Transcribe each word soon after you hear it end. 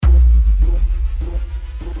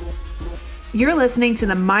You're listening to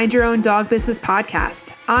the Mind Your Own Dog Business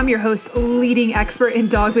podcast. I'm your host, leading expert in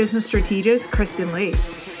dog business strategist, Kristen Lee.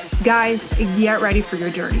 Guys, get ready for your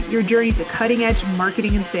journey to cutting edge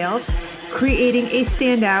marketing and sales, creating a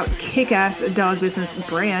standout, kick-ass dog business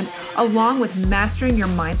brand, along with mastering your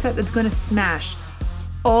mindset that's going to smash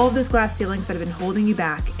all of those glass ceilings that have been holding you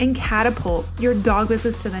back and catapult your dog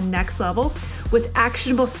business to the next level with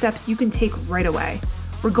actionable steps you can take right away.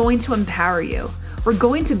 We're going to empower you. We're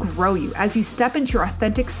going to grow you as you step into your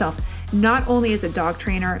authentic self, not only as a dog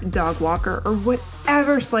trainer, dog walker, or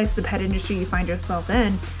whatever slice of the pet industry you find yourself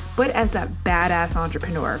in, but as that badass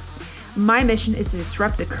entrepreneur. My mission is to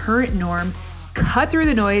disrupt the current norm, cut through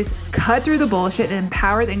the noise, cut through the bullshit, and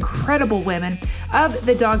empower the incredible women of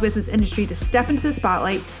the dog business industry to step into the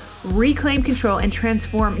spotlight, reclaim control, and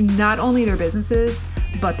transform not only their businesses,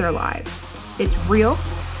 but their lives. It's real.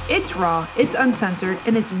 It's raw, it's uncensored,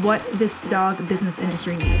 and it's what this dog business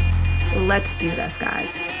industry needs. Let's do this,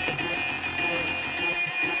 guys.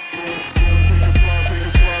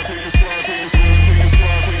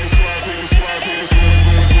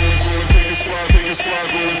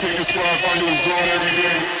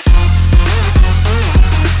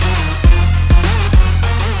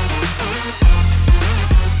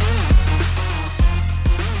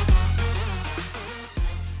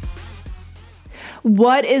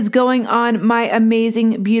 What is going on, my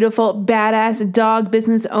amazing, beautiful, badass dog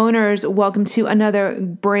business owners? Welcome to another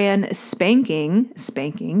brand spanking,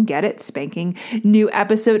 get it? Spanking, new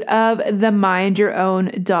episode of the Mind Your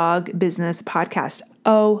Own Dog Business podcast.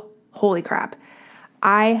 Oh, holy crap.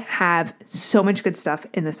 I have so much good stuff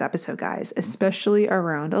in this episode, guys, especially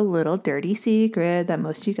around a little dirty secret that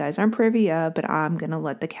most of you guys aren't privy of, but I'm going to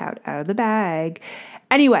let the cat out of the bag.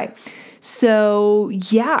 Anyway, so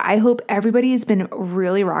yeah, I hope everybody has been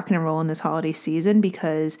really rocking and rolling this holiday season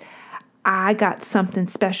because I got something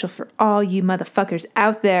special for all you motherfuckers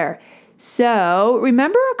out there. So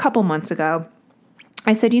remember a couple months ago,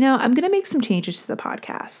 I said, I'm going to make some changes to the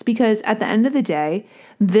podcast because at the end of the day,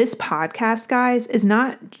 this podcast, guys, is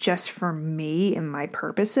not just for me and my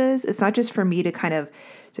purposes. It's not just for me to kind of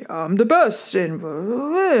say, I'm the best and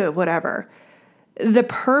whatever. The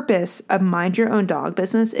purpose of Mind Your Own Dog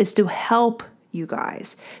Business is to help you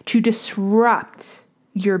guys to disrupt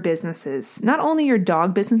your businesses, not only your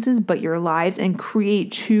dog businesses, but your lives, and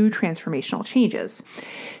create true transformational changes.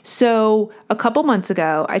 So a couple months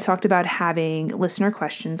ago, I talked about having listener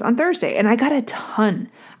questions on Thursday, and I got a ton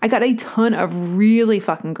of really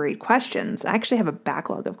fucking great questions. I actually have a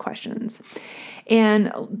backlog of questions.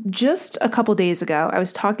 And just a couple days ago, I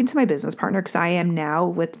was talking to my business partner because I am now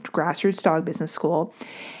with Grassroots Dog Business School.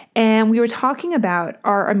 And we were talking about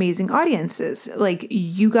our amazing audiences, like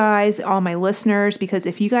you guys, all my listeners, because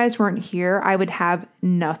if you guys weren't here, I would have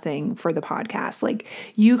nothing for the podcast. Like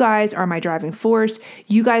you guys are my driving force.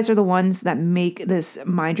 You guys are the ones that make this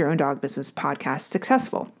Mind Your Own Dog Business podcast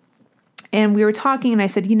successful. And we were talking and I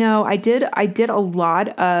said, I did a lot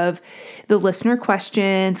of the listener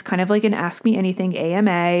questions, kind of like an Ask Me Anything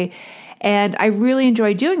AMA. And I really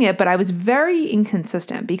enjoyed doing it, but I was very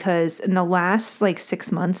inconsistent because in the last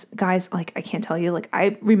 6 months, guys, I can't tell you,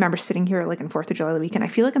 I remember sitting here on 4th of July weekend. I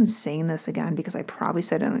feel like I'm saying this again because I probably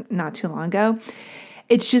said it not too long ago.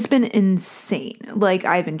 It's just been insane.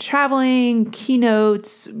 I've been traveling,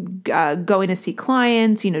 keynotes, going to see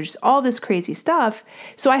clients, just all this crazy stuff.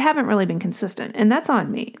 So I haven't really been consistent, and that's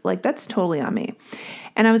on me. That's totally on me.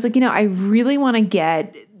 And I was like, I really want to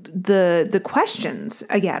get the questions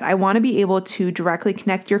again. I want to be able to directly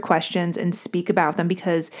connect your questions and speak about them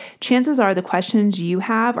because chances are the questions you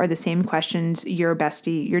have are the same questions your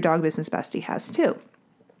dog business bestie has too.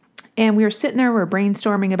 And we were sitting there, we're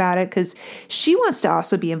brainstorming about it because she wants to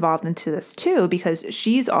also be involved into this too, because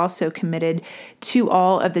she's also committed to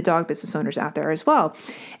all of the dog business owners out there as well.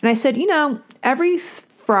 And I said, every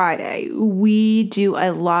Friday, we do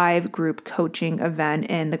a live group coaching event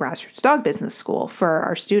in the Grassroots Dog Business School for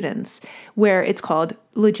our students, where it's called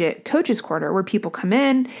Legit Coaches Corner, where people come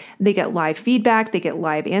in, they get live feedback, they get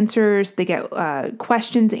live answers, they get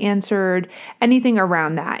questions answered, anything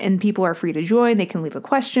around that. And people are free to join. They can leave a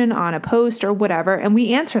question on a post or whatever, and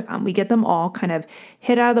we answer them. We get them all kind of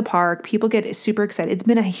hit out of the park. People get super excited. It's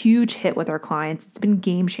been a huge hit with our clients. It's been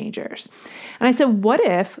game changers. And I said, what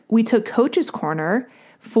if we took Coaches Corner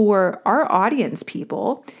for our audience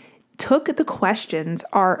people, took the questions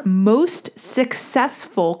our most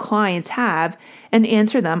successful clients have and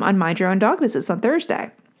answer them on Mind Your Own Dog Business on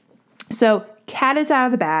Thursday. So cat is out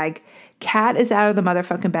of the bag. Cat is out of the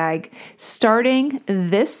motherfucking bag. Starting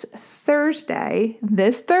this Thursday,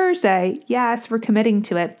 yes, we're committing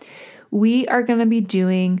to it. we are going to be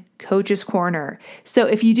doing Coach's Corner. So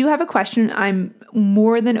if you do have a question, I'm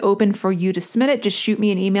more than open for you to submit it. Just shoot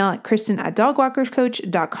me an email at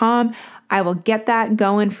kristen@dogwalkerscoach.com. I will get that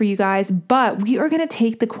going for you guys. But we are going to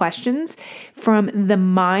take the questions from the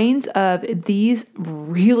minds of these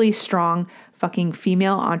really strong fucking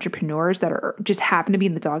female entrepreneurs that are just happen to be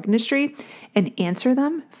in the dog industry and answer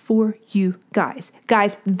them for you guys.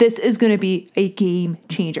 Guys, this is going to be a game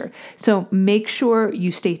changer. So make sure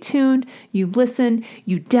you stay tuned, you listen,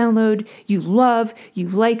 you download, you love, you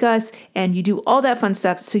like us, and you do all that fun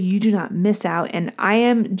stuff so you do not miss out. And I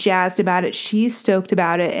am jazzed about it. She's stoked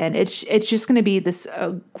about it. And it's just going to be this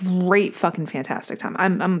great fucking fantastic time.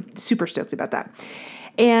 I'm super stoked about that.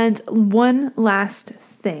 And one last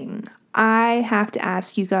thing. I have to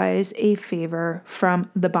ask you guys a favor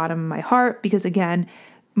from the bottom of my heart because, again,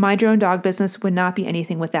 Mind Your Own Dog Business would not be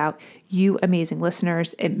anything without you amazing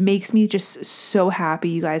listeners. It makes me just so happy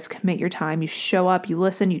you guys commit your time. You show up, you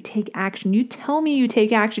listen, you take action. You tell me you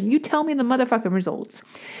take action. You tell me the motherfucking results.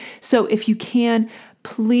 So if you can,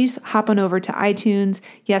 please hop on over to iTunes.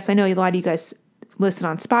 Yes, I know a lot of you guys listen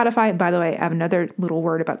on Spotify. By the way, I have another little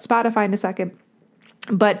word about Spotify in a second.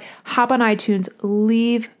 But hop on iTunes,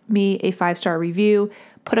 leave me a 5-star review,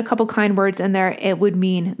 put a couple kind words in there. It would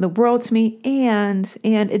mean the world to me, and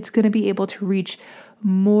it's going to be able to reach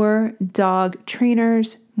more dog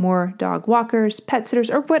trainers, more dog walkers, pet sitters,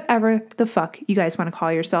 or whatever the fuck you guys want to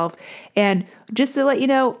call yourself. And just to let you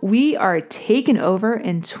know, we are taking over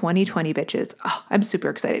in 2020, bitches. Oh, I'm super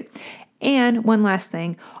excited. And one last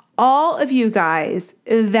thing, all of you guys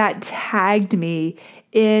that tagged me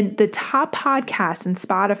in the top podcast in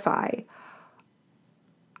Spotify,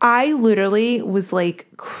 I literally was like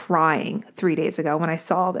crying 3 days ago when I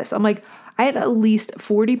saw this. I'm like, I had at least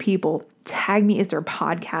 40 people tag me as their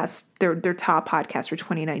podcast, their top podcast for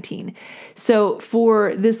 2019. So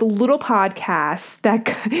for this little podcast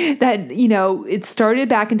that you know, it started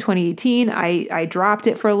back in 2018. I dropped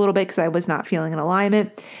it for a little bit because I was not feeling in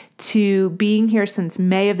alignment, to being here since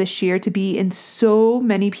May of this year, to be in so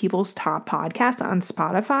many people's top podcasts on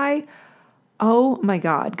Spotify. Oh my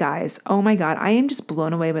God, guys. Oh my God. I am just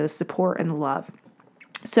blown away by the support and the love.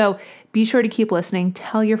 So be sure to keep listening.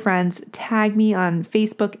 Tell your friends, tag me on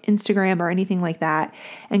Facebook, Instagram, or anything like that,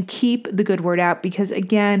 and keep the good word out because,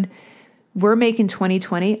 again, we're making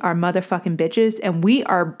 2020 our motherfucking bitches, and we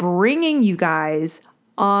are bringing you guys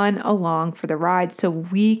on along for the ride so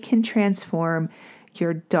we can transform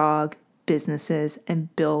your dog businesses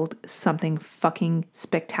and build something fucking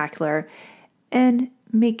spectacular and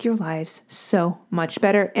make your lives so much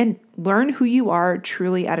better and learn who you are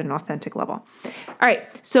truly at an authentic level. All right,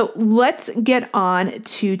 so let's get on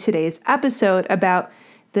to today's episode about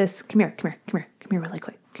this. Come here really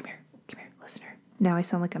quick. Come here, listener. Now I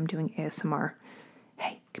sound like I'm doing ASMR.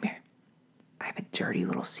 Hey, come here. I have a dirty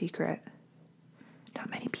little secret. Not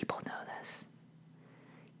many people know this.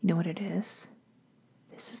 You know what it is?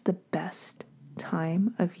 This is the best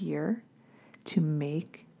time of year to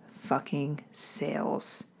make fucking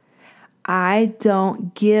sales. I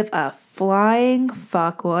don't give a flying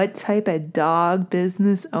fuck what type of dog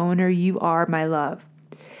business owner you are, my love.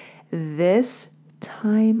 This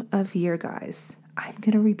time of year, guys, I'm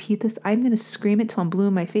going to repeat this. I'm going to scream it till I'm blue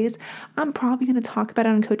in my face. I'm probably going to talk about it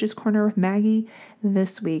on Coach's Corner with Maggie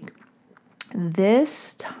this week.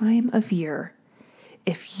 This time of year,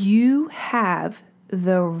 if you have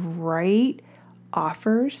the right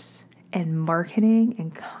offers and marketing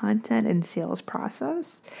and content and sales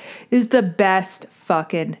process, is the best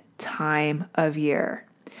fucking time of year.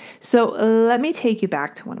 So let me take you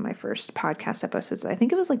back to one of my first podcast episodes. I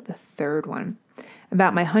think it was like the third one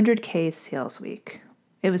about my 100K sales week.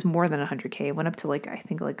 It was more than 100K. It went up to like, I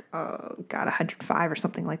think like, 105 or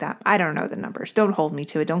something like that. I don't know the numbers. Don't hold me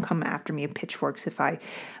to it. Don't come after me with pitchforks if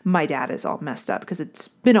my data is all messed up because it's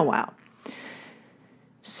been a while.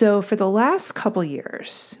 So for the last couple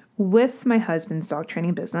years with my husband's dog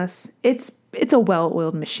training business, it's a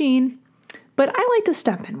well-oiled machine, but I like to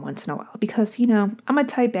step in once in a while because, you know, I'm a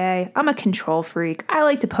type A, I'm a control freak. I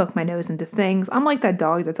like to poke my nose into things. I'm like that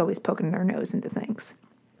dog that's always poking their nose into things.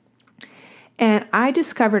 And I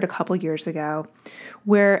discovered a couple years ago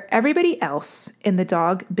where everybody else in the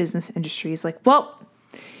dog business industry is like, well,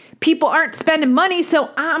 people aren't spending money,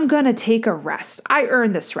 so I'm going to take a rest. I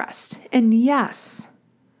earned this rest. And yes,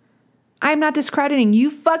 I'm not discrediting.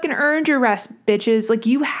 You fucking earned your rest, bitches. Like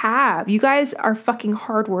you have. You guys are fucking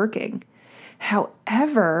hardworking.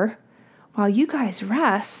 However, while you guys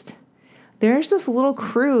rest, there's this little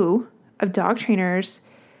crew of dog trainers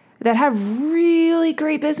that have really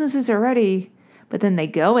great businesses already, but then they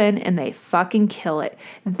go in and they fucking kill it.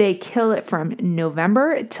 They kill it from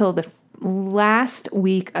November till the last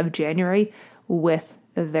week of January with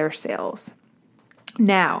their sales.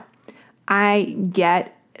 Now, I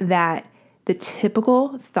get that the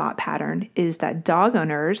typical thought pattern is that dog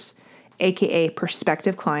owners, aka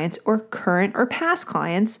prospective clients or current or past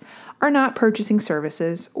clients, are not purchasing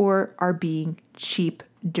services or are being cheap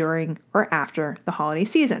during or after the holiday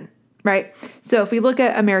season, right? So if we look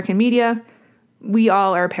at American media, we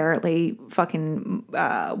all are apparently fucking,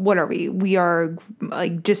 what are we? We are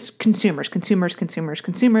like just consumers,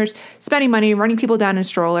 spending money, running people down in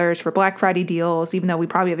strollers for Black Friday deals, even though we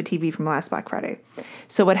probably have a TV from last Black Friday.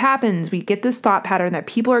 So what happens, we get this thought pattern that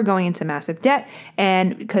people are going into massive debt,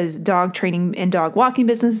 and because dog training and dog walking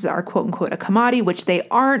businesses are quote unquote a commodity, which they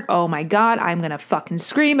aren't. Oh my God, I'm going to fucking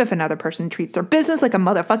scream if another person treats their business like a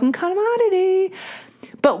motherfucking commodity.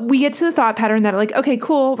 But we get to the thought pattern that like, okay,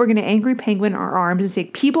 cool, we're going to angry penguin our arms and say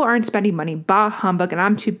people aren't spending money, bah humbug, and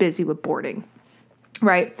I'm too busy with boarding,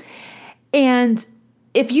 right? And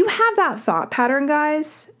if you have that thought pattern,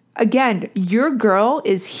 guys, again, your girl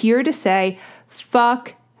is here to say,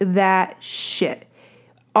 fuck that shit.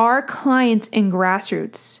 Our clients in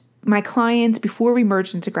Grassroots, my clients before we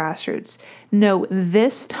merged into Grassroots, know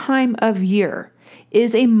this time of year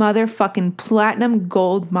is a motherfucking platinum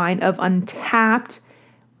gold mine of untapped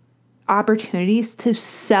opportunities to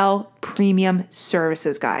sell premium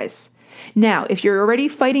services, guys. Now, if you're already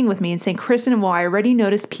fighting with me and saying, Kristen, well, I already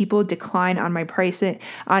noticed people decline on my pricing,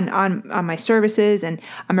 on my services, and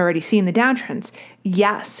I'm already seeing the downtrends.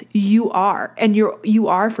 Yes, you are. And you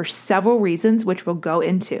are for several reasons, which we'll go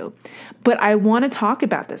into. But I want to talk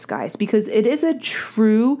about this, guys, because it is a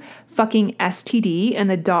true fucking STD in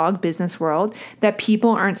the dog business world that people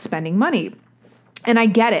aren't spending money. And I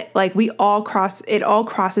get it. Like it all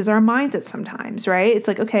crosses our minds at sometimes, right? It's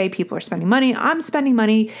like, okay, people are spending money. I'm spending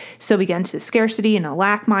money. So we get into the scarcity and a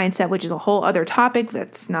lack mindset, which is a whole other topic.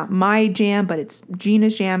 That's not my jam, but it's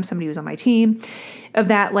Gina's jam. Somebody who's on my team of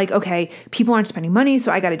that. Like, okay, people aren't spending money.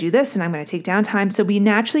 So I got to do this and I'm going to take downtime. So we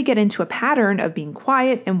naturally get into a pattern of being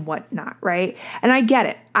quiet and whatnot, right? And I get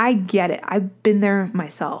it. I've been there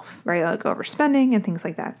myself, right? Like overspending and things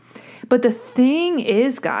like that. But the thing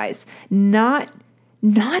is, guys, not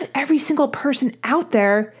every single person out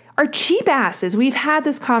there are cheap asses. We've had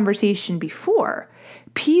this conversation before.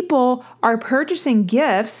 People are purchasing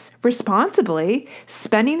gifts responsibly,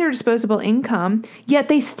 spending their disposable income, yet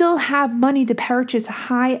they still have money to purchase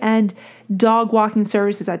high-end dog walking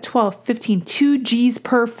services at 12, 15, 2 G's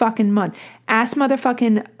per fucking month. Ask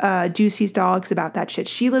motherfucking Ducey's dogs about that shit.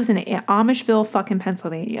 She lives in Amishville, fucking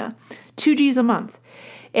Pennsylvania. 2 G's a month.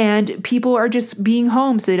 And people are just being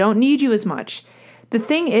home, so they don't need you as much. The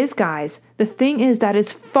thing is, guys, that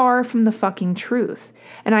is far from the fucking truth.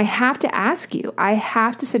 And I have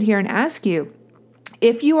to sit here and ask you,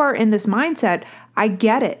 if you are in this mindset, I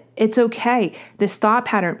get it. It's okay. This thought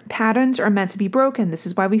patterns are meant to be broken. This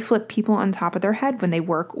is why we flip people on top of their head when they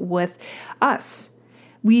work with us.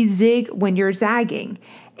 We zig when you're zagging.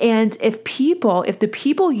 And if the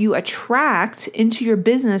people you attract into your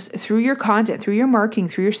business through your content, through your marketing,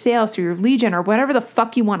 through your sales, through your lead gen, or whatever the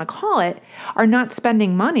fuck you want to call it, are not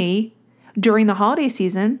spending money during the holiday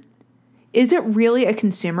season, is it really a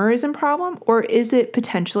consumerism problem, or is it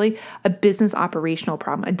potentially a business operational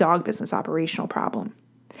problem, a dog business operational problem?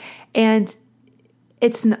 And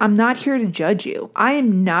I'm not here to judge you. I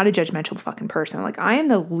am not a judgmental fucking person. Like, I am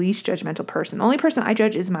the least judgmental person. The only person I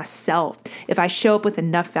judge is myself if I show up with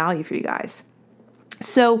enough value for you guys.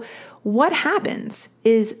 So what happens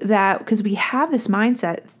is that because we have this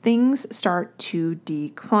mindset, things start to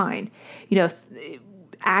decline.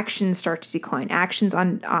 Actions start to decline. Actions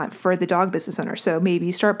on for the dog business owner. So maybe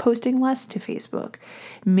you start posting less to Facebook.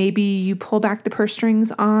 Maybe you pull back the purse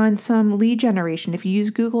strings on some lead generation if you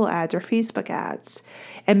use Google ads or Facebook ads.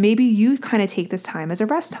 And maybe you kind of take this time as a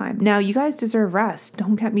rest time. Now, you guys deserve rest.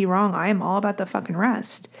 Don't get me wrong. I am all about the fucking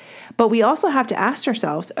rest. But we also have to ask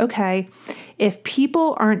ourselves, okay, if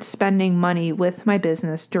people aren't spending money with my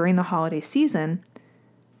business during the holiday season,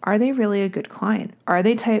 are they really a good client? Are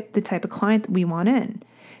they the type of client that we want in?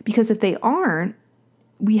 Because if they aren't,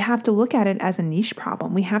 we have to look at it as a niche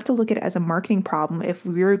problem. We have to look at it as a marketing problem if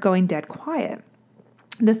we're going dead quiet.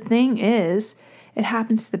 The thing is, it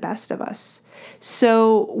happens to the best of us.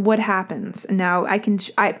 So what happens? Now,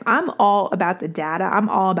 I'm all about the data. I'm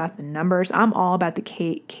all about the numbers. I'm all about the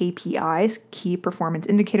KPIs, key performance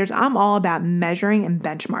indicators. I'm all about measuring and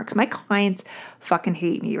benchmarks. My clients fucking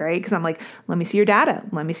hate me, right? Because I'm like, let me see your data.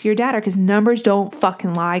 Let me see your data. Because numbers don't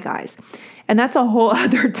fucking lie, guys. And that's a whole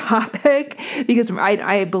other topic because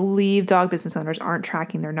I believe dog business owners aren't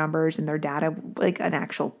tracking their numbers and their data like an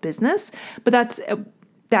actual business. But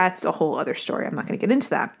that's a whole other story. I'm not going to get into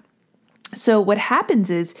that. So what happens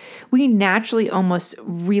is we naturally almost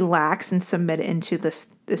relax and submit into this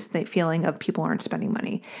feeling of people aren't spending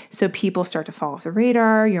money. So people start to fall off the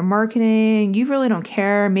radar. Your marketing, you really don't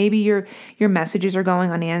care. Maybe your messages are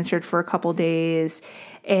going unanswered for a couple days.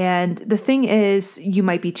 And the thing is, you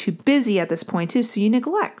might be too busy at this point too, so you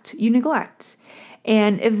neglect.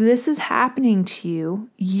 And if this is happening to you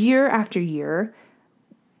year after year,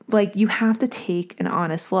 like, you have to take an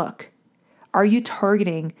honest look. Are you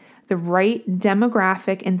targeting the right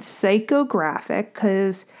demographic and psychographic?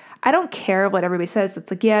 Because I don't care what everybody says.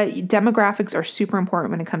 It's like, yeah, demographics are super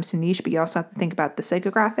important when it comes to niche, but you also have to think about the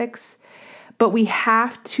psychographics. But we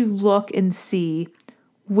have to look and see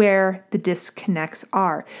where the disconnects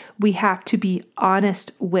are. We have to be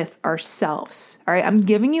honest with ourselves. All right. I'm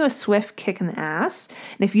giving you a swift kick in the ass.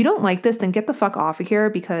 And if you don't like this, then get the fuck off of here,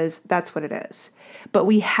 because that's what it is. But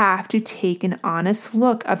we have to take an honest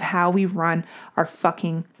look of how we run our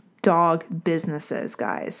fucking dog businesses,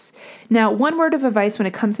 guys. Now, one word of advice when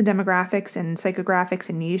it comes to demographics and psychographics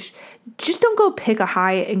and niche, just don't go pick a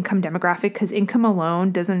high income demographic, because income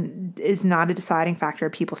alone is not a deciding factor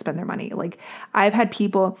if people spend their money. Like, I've had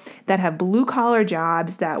people that have blue collar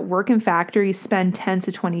jobs that work in factories spend $10,000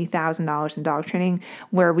 to $20,000 in dog training,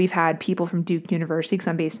 where we've had people from Duke University, because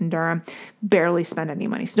I'm based in Durham, barely spend any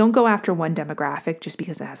money. So don't go after one demographic just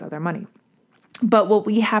because it has other money. But what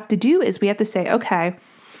we have to do is we have to say, okay,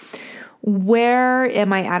 where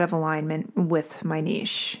am I out of alignment with my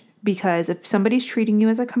niche? Because if somebody's treating you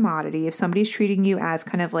as a commodity, if somebody's treating you as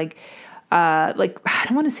kind of like I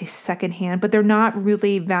don't want to say secondhand, but they're not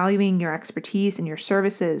really valuing your expertise and your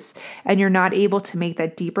services, and you're not able to make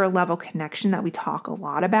that deeper level connection that we talk a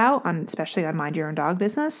lot about, especially on Mind Your Own Dog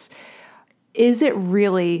Business, is it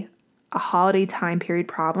really a holiday time period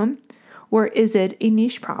problem, or is it a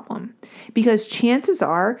niche problem? Because chances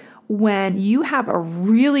are, when you have a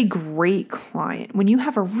really great client, when you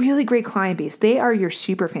have a really great client base, they are your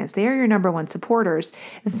super fans, they are your number one supporters,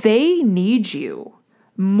 they need you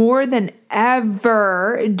more than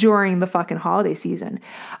ever during the fucking holiday season.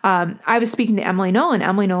 I was speaking to Emily Nolan.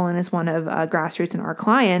 Emily Nolan is one of Grassroots and our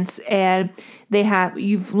clients, and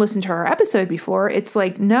you've listened to her episode before. It's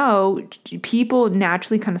like, no, people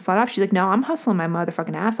naturally kind of slide off. She's like, no, I'm hustling my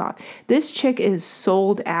motherfucking ass off. This chick is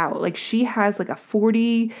sold out. Like, she has like a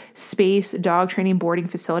 40 space dog training boarding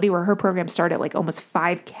facility where her program started at like almost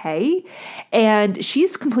 $5,000. And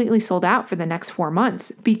she's completely sold out for the next 4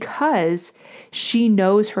 months because she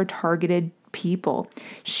knows her targeted people.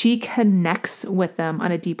 She connects with them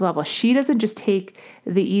on a deep level. She doesn't just take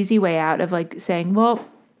the easy way out of like saying, well,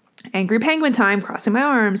 angry penguin time, crossing my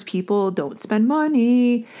arms, people don't spend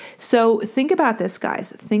money. So think about this,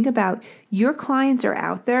 guys. Think about your clients are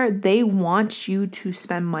out there. They want you to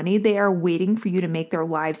spend money. They are waiting for you to make their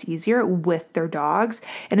lives easier with their dogs.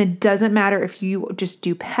 And it doesn't matter if you just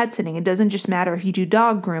do pet sitting. It doesn't just matter if you do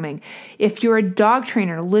dog grooming. If you're a dog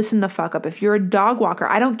trainer, listen the fuck up. If you're a dog walker,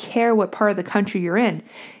 I don't care what part of the country you're in.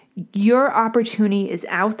 Your opportunity is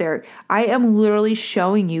out there. I am literally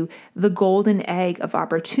showing you the golden egg of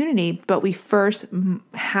opportunity, but we first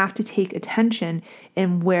have to take attention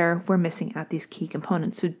in where we're missing out these key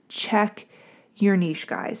components. So check your niche,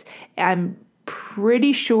 guys. I'm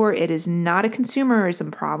pretty sure it is not a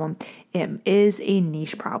consumerism problem. It is a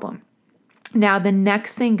niche problem. Now, the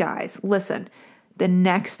next thing, guys, listen. The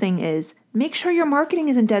next thing is make sure your marketing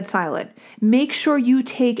isn't dead silent. Make sure you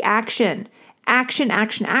take action. Action,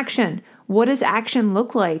 action, action. What does action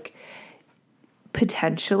look like?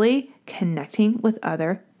 Potentially connecting with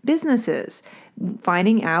other businesses,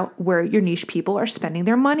 finding out where your niche people are spending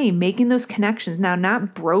their money, making those connections. Now,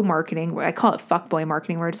 not bro marketing, I call it fuckboy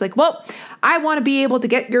marketing, where it's like, well, I want to be able to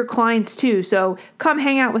get your clients too, so come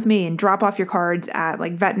hang out with me and drop off your cards at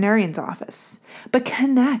like veterinarian's office. But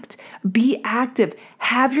connect, be active,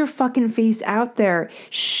 have your fucking face out there,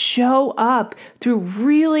 show up through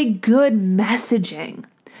really good messaging.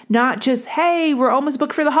 Not just, hey, we're almost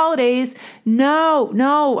booked for the holidays. No,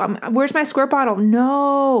 where's my squirt bottle?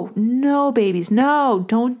 No, babies, no,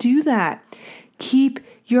 don't do that. Keep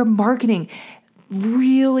your marketing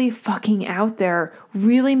really fucking out there.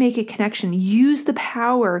 Really make a connection. Use the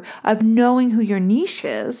power of knowing who your niche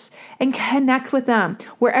is and connect with them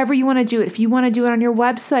wherever you want to do it. If you want to do it on your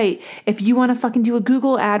website, if you want to fucking do a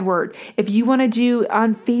Google AdWord, if you want to do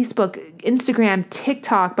on Facebook, Instagram,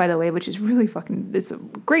 TikTok, by the way, which is really fucking, it's a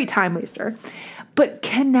great time waster, but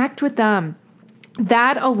connect with them.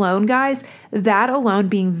 That alone, guys,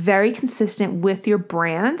 being very consistent with your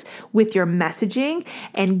brand, with your messaging,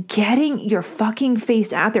 and getting your fucking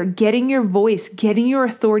face out there, getting your voice, getting your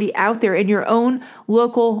authority out there in your own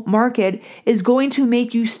local market is going to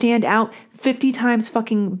make you stand out 50 times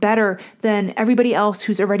fucking better than everybody else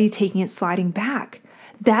who's already taking it sliding back.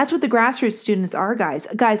 That's what the grassroots students are, guys.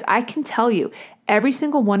 Guys, I can tell you, every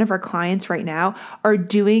single one of our clients right now are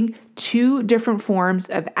doing 2 different forms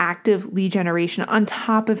of active lead generation on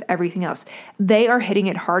top of everything else. They are hitting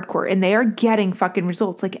it hardcore and they are getting fucking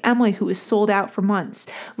results, like Emily, who is sold out for months,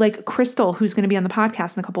 like Crystal, who's going to be on the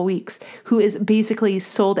podcast in a couple weeks, who is basically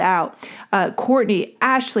sold out. Courtney,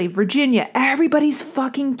 Ashley, Virginia, everybody's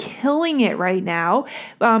fucking killing it right now.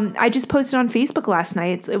 I just posted on Facebook last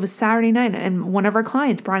night. It was Saturday night and one of our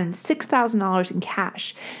clients brought in $6,000 in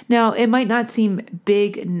cash. Now, it might not seem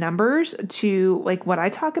big numbers to like what I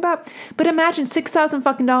talk about, but imagine $6,000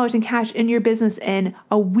 fucking dollars in cash in your business in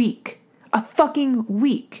a fucking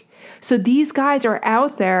week. So these guys are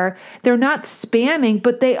out there, they're not spamming,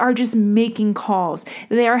 but they are just making calls.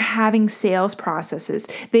 They are having sales processes.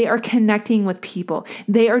 They are connecting with people.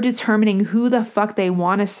 They are determining who the fuck they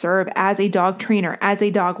want to serve as a dog trainer, as a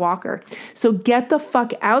dog walker. So get the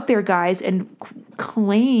fuck out there, guys, and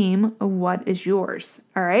claim what is yours.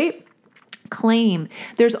 All right? Claim.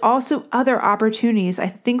 There's also other opportunities. I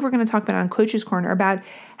think we're going to talk about on Coach's Corner about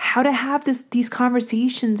how to have these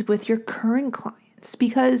conversations with your current clients,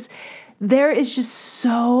 because there is just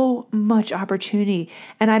so much opportunity.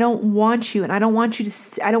 And I don't want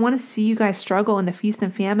to see you guys struggle in the feast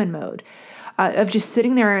and famine mode of just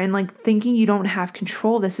sitting there and like thinking you don't have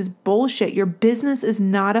control. This is bullshit. Your business is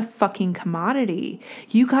not a fucking commodity.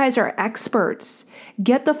 You guys are experts.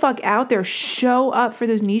 Get the fuck out there, show up for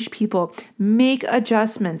those niche people, make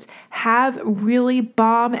adjustments, have really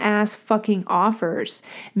bomb ass fucking offers,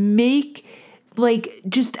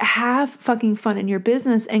 just have fucking fun in your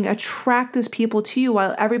business and attract those people to you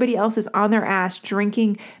while everybody else is on their ass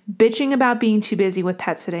drinking, bitching about being too busy with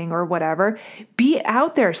pet sitting or whatever. Be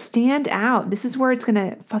out there, stand out. This is where it's going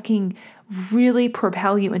to fucking really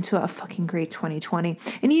propel you into a fucking great 2020.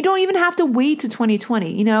 And you don't even have to wait to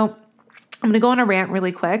 2020. You know, I'm going to go on a rant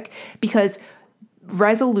really quick because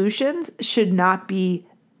resolutions should not be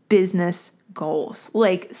business goals.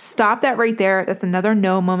 Like, stop that right there. That's another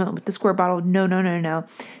no moment with the squirt bottle. No.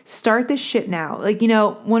 Start this shit now. Like, you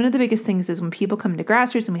know, one of the biggest things is when people come into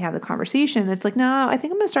grassroots and we have the conversation, it's like, no, I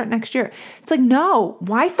think I'm going to start next year. It's like, no,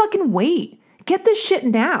 why fucking wait? Get this shit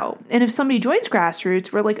now. And if somebody joins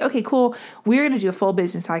grassroots, we're like, okay, cool. We're going to do a full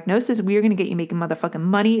business diagnosis. We're going to get you making motherfucking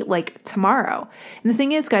money like tomorrow. And the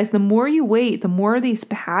thing is, guys, the more you wait, the more these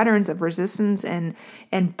patterns of resistance and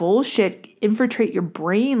bullshit infiltrate your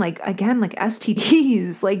brain. Like, again, like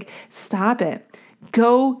STDs, like, stop it.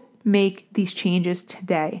 Go make these changes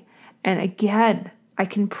today. And again, I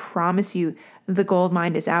can promise you the gold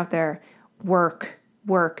mine is out there. Work.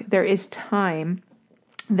 There is time.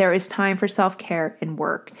 There is time for self-care and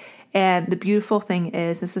work. And the beautiful thing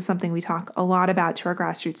is, this is something we talk a lot about to our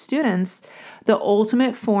grassroots students, the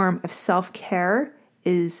ultimate form of self-care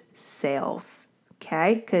is sales,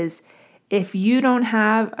 okay? Because if you don't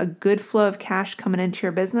have a good flow of cash coming into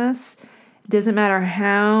your business, it doesn't matter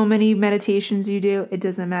how many meditations you do. It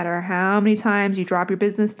doesn't matter how many times you drop your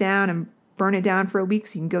business down and burn it down for a week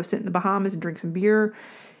so you can go sit in the Bahamas and drink some beer.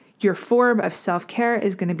 Your form of self-care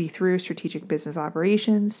is going to be through strategic business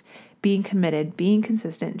operations, being committed, being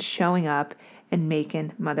consistent, showing up, and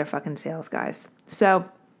making motherfucking sales, guys. So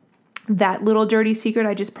that little dirty secret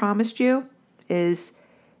I just promised you is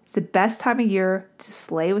it's the best time of year to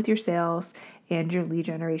slay with your sales and your lead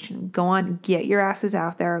generation. Go on, get your asses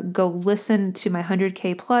out there. Go listen to my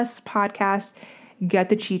 100K plus podcast. Get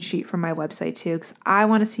the cheat sheet from my website too, because I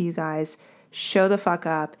want to see you guys show the fuck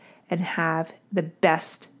up and have the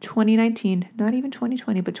best 2019, not even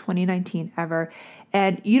 2020, but 2019 ever.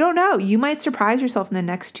 And you don't know, you might surprise yourself in the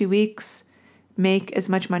next 2 weeks, make as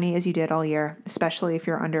much money as you did all year, especially if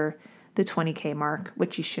you're under the 20K mark,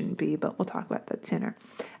 which you shouldn't be, but we'll talk about that sooner.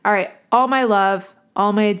 All right, all my love,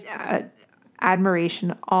 all my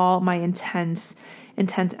admiration, all my intense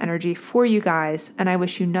energy for you guys. And I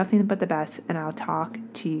wish you nothing but the best, and I'll talk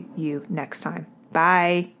to you next time.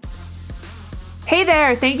 Bye. Hey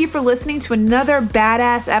there, thank you for listening to another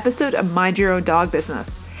badass episode of Mind Your Own Dog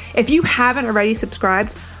Business. If you haven't already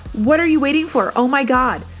subscribed, what are you waiting for? Oh my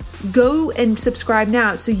God, go and subscribe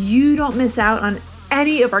now so you don't miss out on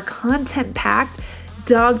any of our content-packed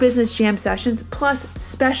dog business jam sessions, plus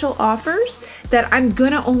special offers that I'm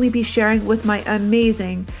gonna only be sharing with my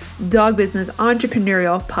amazing dog business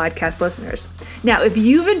entrepreneurial podcast listeners. Now, if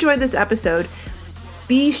you've enjoyed this episode,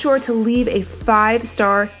 be sure to leave a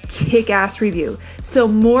 5-star kick-ass review so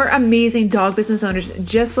more amazing dog business owners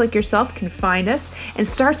just like yourself can find us and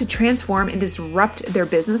start to transform and disrupt their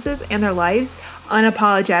businesses and their lives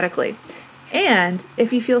unapologetically. And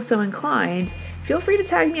if you feel so inclined, feel free to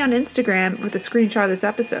tag me on Instagram with a screenshot of this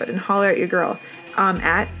episode and holler at your girl.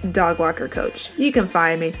 At Dogwalker Coach. You can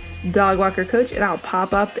find me, Dogwalker Coach, and I'll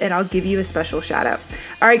pop up and I'll give you a special shout out.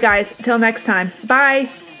 All right, guys, till next time. Bye.